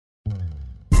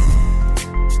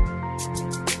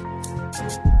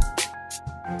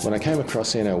When I came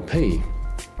across NLP,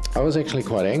 I was actually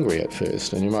quite angry at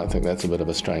first, and you might think that's a bit of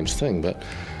a strange thing, but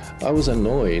I was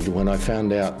annoyed when I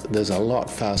found out there's a lot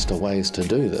faster ways to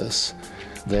do this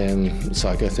than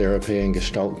psychotherapy and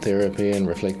gestalt therapy and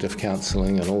reflective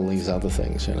counselling and all these other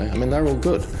things, you know. I mean, they're all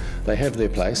good. They have their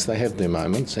place, they have their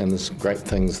moments, and there's great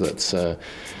things that's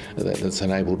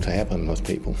enabled to happen with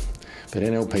people. But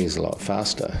NLP is a lot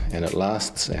faster, and it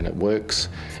lasts, and it works,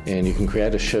 and you can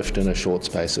create a shift in a short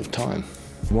space of time.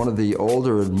 One of the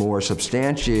older and more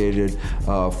substantiated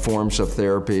forms of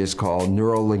therapy is called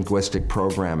Neuro Linguistic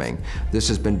programming. This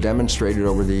has been demonstrated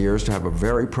over the years to have a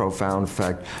very profound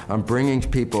effect on bringing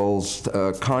people's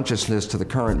consciousness to the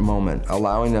current moment,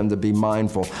 allowing them to be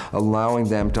mindful, allowing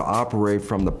them to operate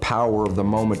from the power of the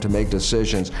moment to make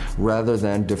decisions rather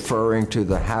than deferring to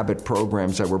the habit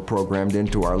programs that were programmed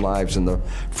into our lives in the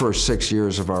first 6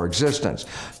 years of our existence.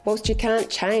 Whilst you can't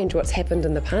change what's happened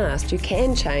in the past, you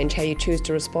can change how you choose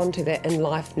to respond to that in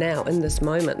life now, in this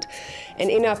moment.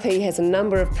 And NLP has a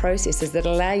number of processes that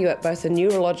allow you at both a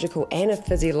neurological and a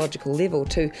physiological level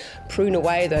to prune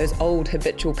away those old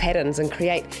habitual patterns and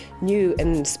create new,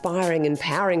 inspiring,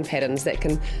 empowering patterns that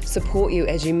can support you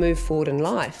as you move forward in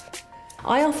life.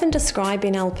 I often describe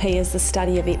NLP as the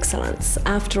study of excellence.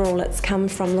 After all, it's come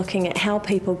from looking at how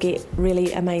people get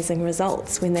really amazing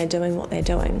results when they're doing what they're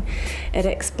doing. It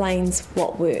explains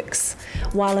what works.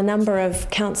 While a number of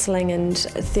counselling and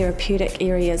therapeutic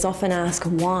areas often ask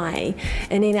why,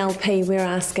 in NLP we're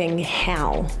asking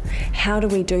how. How do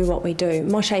we do what we do?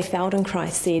 Moshe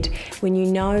Feldenkrais said, when you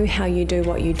know how you do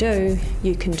what you do,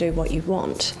 you can do what you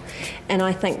want. And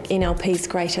I think NLP's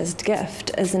greatest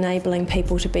gift is enabling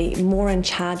people to be more in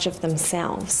charge of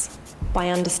themselves by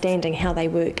understanding how they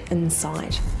work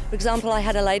inside. For example, I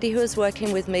had a lady who was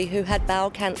working with me who had bowel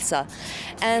cancer,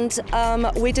 and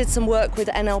we did some work with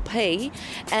NLP,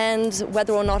 and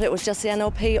whether or not it was just the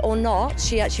NLP or not,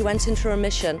 she actually went into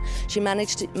remission. She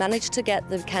managed to get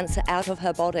the cancer out of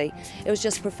her body. It was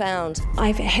just profound.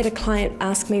 I've had a client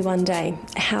ask me one day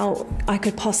how I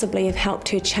could possibly have helped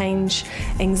her change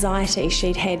anxiety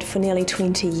she'd had for nearly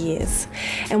 20 years.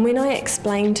 And when I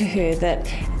explained to her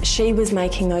that she was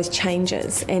making those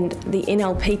changes and the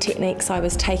NLP techniques I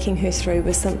was taking her through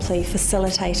was simply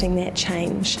facilitating that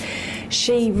change,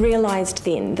 she realised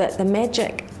then that the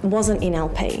magic wasn't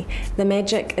NLP. The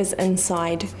magic is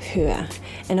inside her.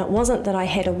 And it wasn't that I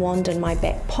had a wand in my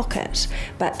back pocket,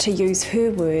 but to use her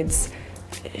words,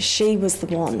 she was the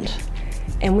wand.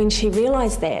 And when she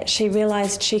realised that, she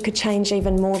realised she could change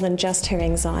even more than just her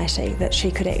anxiety, that she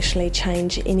could actually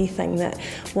change anything that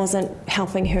wasn't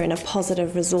helping her in a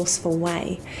positive, resourceful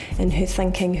way in her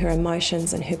thinking, her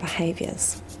emotions and her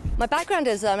behaviours. My background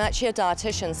is I'm actually a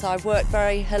dietitian, so I've worked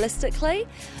very holistically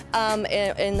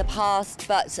in the past,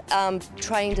 but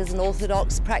trained as an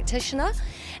orthodox practitioner.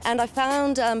 And I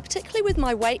found, particularly with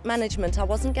my weight management, I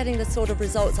wasn't getting the sort of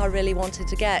results I really wanted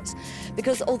to get,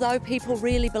 because although people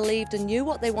really believed and knew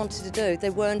what they wanted to do,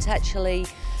 they weren't actually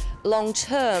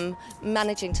long-term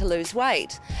managing to lose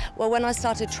weight. Well, when I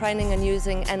started training and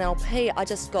using NLP, I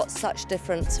just got such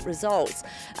different results.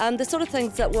 The sort of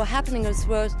things that were happening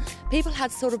was people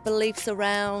had sort of beliefs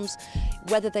around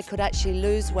whether they could actually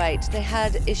lose weight. They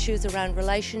had issues around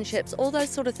relationships, all those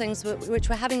sort of things which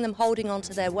were having them holding on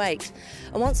to their weight.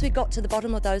 And once we got to the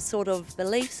bottom of those sort of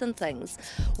beliefs and things,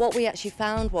 what we actually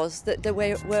found was that they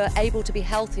were able to be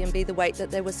healthy and be the weight that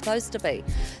they were supposed to be.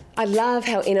 I love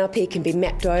how NLP can be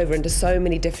mapped over into so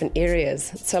many different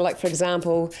areas. So like, for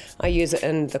example, I use it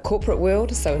in the corporate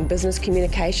world, so in business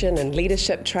communication and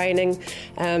leadership training,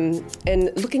 and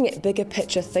looking at bigger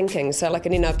picture thinking. So like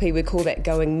in NLP, we call that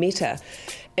going meta,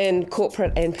 in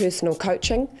corporate and personal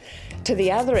coaching. To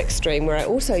the other extreme, where I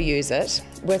also use it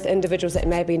with individuals that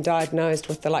may have been diagnosed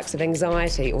with the likes of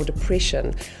anxiety or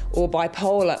depression or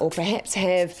bipolar, or perhaps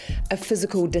have a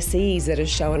physical disease that is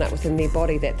showing up within their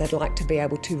body that they'd like to be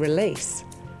able to release.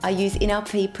 I use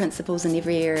NLP principles in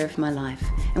every area of my life,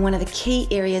 and one of the key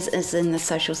areas is in the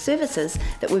social services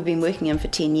that we've been working in for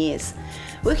 10 years.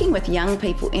 Working with young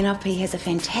people, NLP has a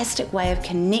fantastic way of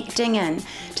connecting in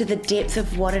to the depth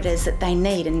of what it is that they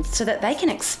need, and so that they can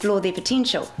explore their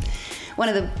potential. One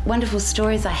of the wonderful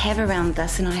stories I have around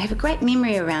this, and I have a great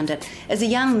memory around it, is a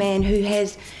young man who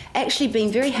has actually been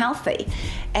very healthy,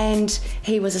 and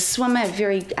he was a swimmer, a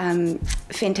very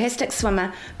fantastic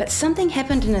swimmer, but something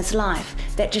happened in his life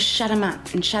that just shut him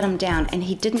up and shut him down, and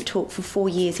he didn't talk for 4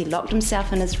 years. He locked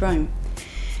himself in his room.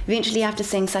 Eventually, after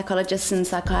seeing psychologists and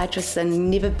psychiatrists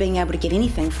and never being able to get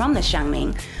anything from this young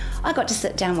man, I got to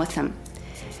sit down with him.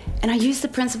 And I use the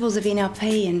principles of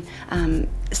NLP in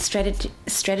strategy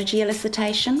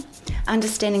elicitation,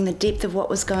 understanding the depth of what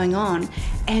was going on.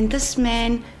 And this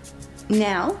man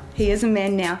now, he is a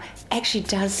man now, actually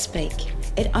does speak.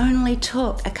 It only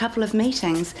took a couple of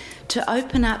meetings to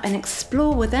open up and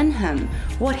explore within him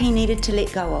what he needed to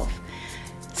let go of.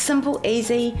 Simple,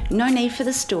 easy, no need for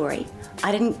the story.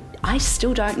 I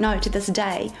still don't know to this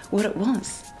day what it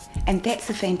was. And that's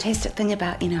the fantastic thing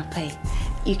about NLP.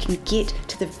 You can get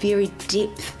to the very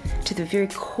depth, to the very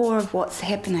core of what's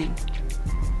happening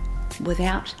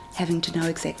without having to know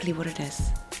exactly what it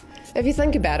is. If you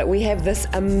think about it, we have this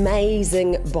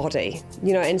amazing body,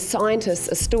 and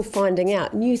scientists are still finding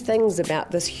out new things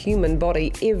about this human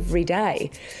body every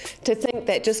day. To think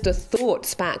that just a thought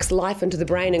sparks life into the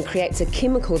brain and creates a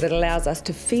chemical that allows us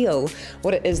to feel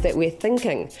what it is that we're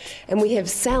thinking. And we have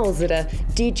cells that are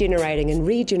degenerating and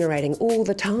regenerating all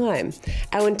the time.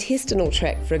 Our intestinal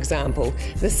tract, for example,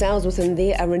 the cells within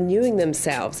there are renewing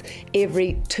themselves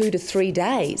every 2 to 3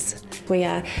 days. We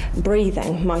are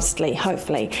breathing mostly,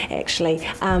 hopefully, actually.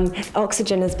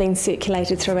 Oxygen is being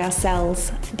circulated through our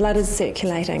cells, blood is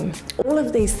circulating. All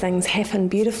of these things happen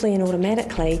beautifully and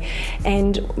automatically,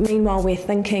 and meanwhile we're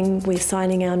thinking, we're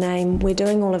signing our name, we're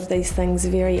doing all of these things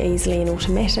very easily and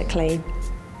automatically.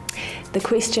 The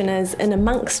question is, in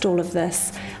amongst all of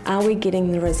this, are we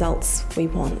getting the results we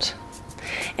want?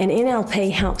 And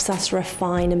NLP helps us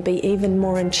refine and be even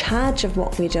more in charge of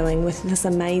what we're doing with this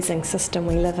amazing system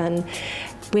we live in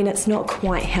when it's not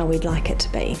quite how we'd like it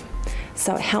to be.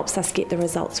 So it helps us get the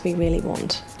results we really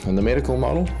want. In the medical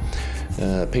model,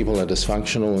 people are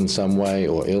dysfunctional in some way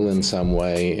or ill in some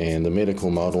way, and the medical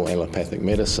model, allopathic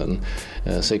medicine,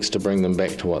 seeks to bring them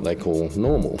back to what they call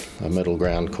normal, a middle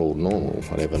ground called normal,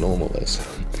 whatever normal is.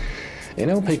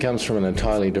 NLP comes from an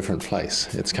entirely different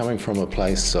place. It's coming from a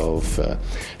place of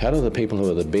how do the people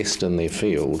who are the best in their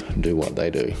field do what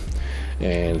they do?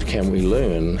 And can we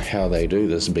learn how they do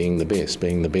this, being the best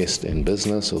in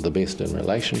business, or the best in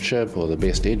relationship, or the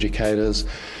best educators?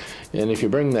 And if you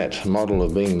bring that model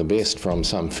of being the best from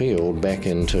some field back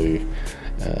into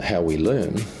how we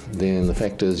learn, then the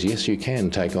fact is, yes, you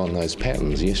can take on those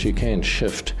patterns. Yes, you can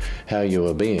shift how you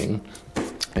are being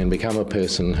and become a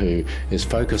person who is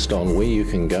focused on where you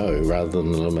can go rather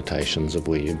than the limitations of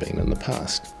where you've been in the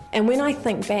past. And when I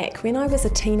think back, when I was a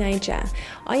teenager,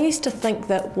 I used to think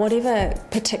that whatever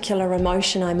particular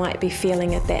emotion I might be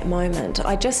feeling at that moment,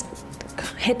 I just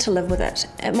had to live with it.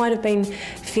 It might have been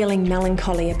feeling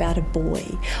melancholy about a boy,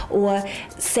 or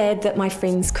sad that my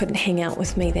friends couldn't hang out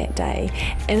with me that day.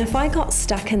 And if I got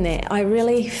stuck in that, I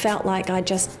really felt like I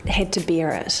just had to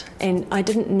bear it. And I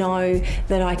didn't know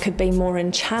that I could be more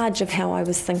in charge of how I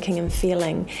was thinking and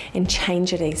feeling and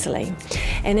change it easily.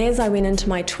 And as I went into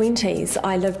my 20s,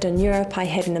 I lived in Europe, I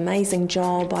had an amazing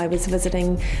job, I was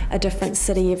visiting a different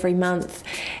city every month.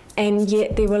 And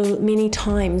yet there were many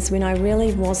times when I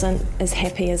really wasn't as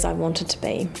happy as I wanted to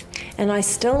be. And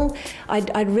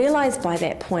I'd realised by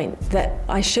that point that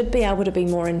I should be able to be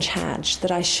more in charge, that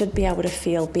I should be able to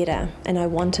feel better, and I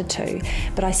wanted to,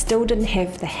 but I still didn't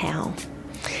have the how.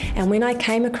 And when I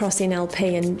came across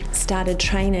NLP and started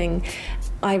training,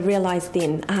 I realised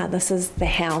then, this is the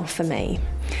how for me.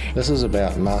 This is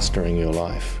about mastering your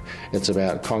life. It's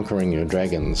about conquering your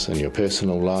dragons in your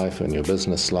personal life and your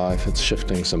business life. It's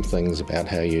shifting some things about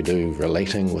how you do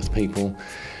relating with people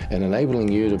and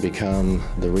enabling you to become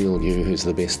the real you who's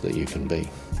the best that you can be.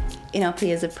 NLP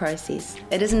is a process.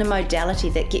 It isn't a modality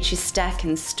that gets you stuck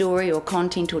in story or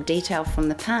content or detail from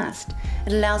the past.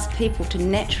 It allows people to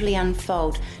naturally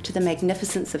unfold to the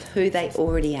magnificence of who they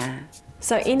already are.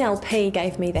 So NLP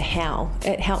gave me the how.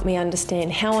 It helped me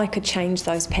understand how I could change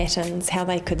those patterns, how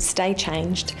they could stay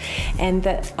changed, and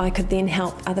that I could then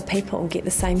help other people get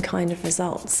the same kind of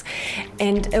results.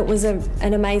 And it was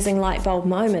an amazing light bulb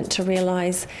moment to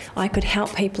realise I could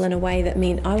help people in a way that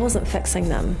meant I wasn't fixing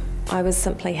them. I was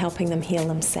simply helping them heal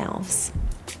themselves.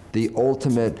 The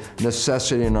ultimate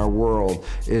necessity in our world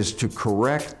is to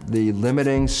correct the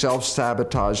limiting,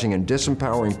 self-sabotaging, and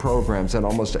disempowering programs that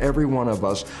almost every one of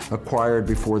us acquired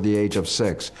before the age of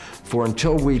 6. For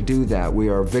until we do that, we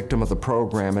are a victim of the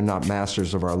program and not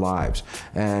masters of our lives.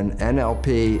 And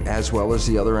NLP, as well as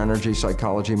the other energy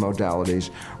psychology modalities,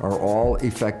 are all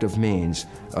effective means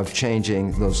of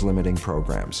changing those limiting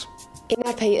programs.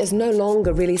 NLP is no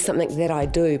longer really something that I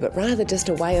do, but rather just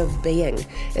a way of being.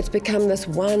 It's become this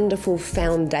wonderful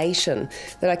foundation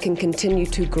that I can continue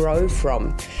to grow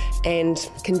from and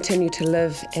continue to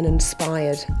live an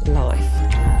inspired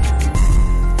life.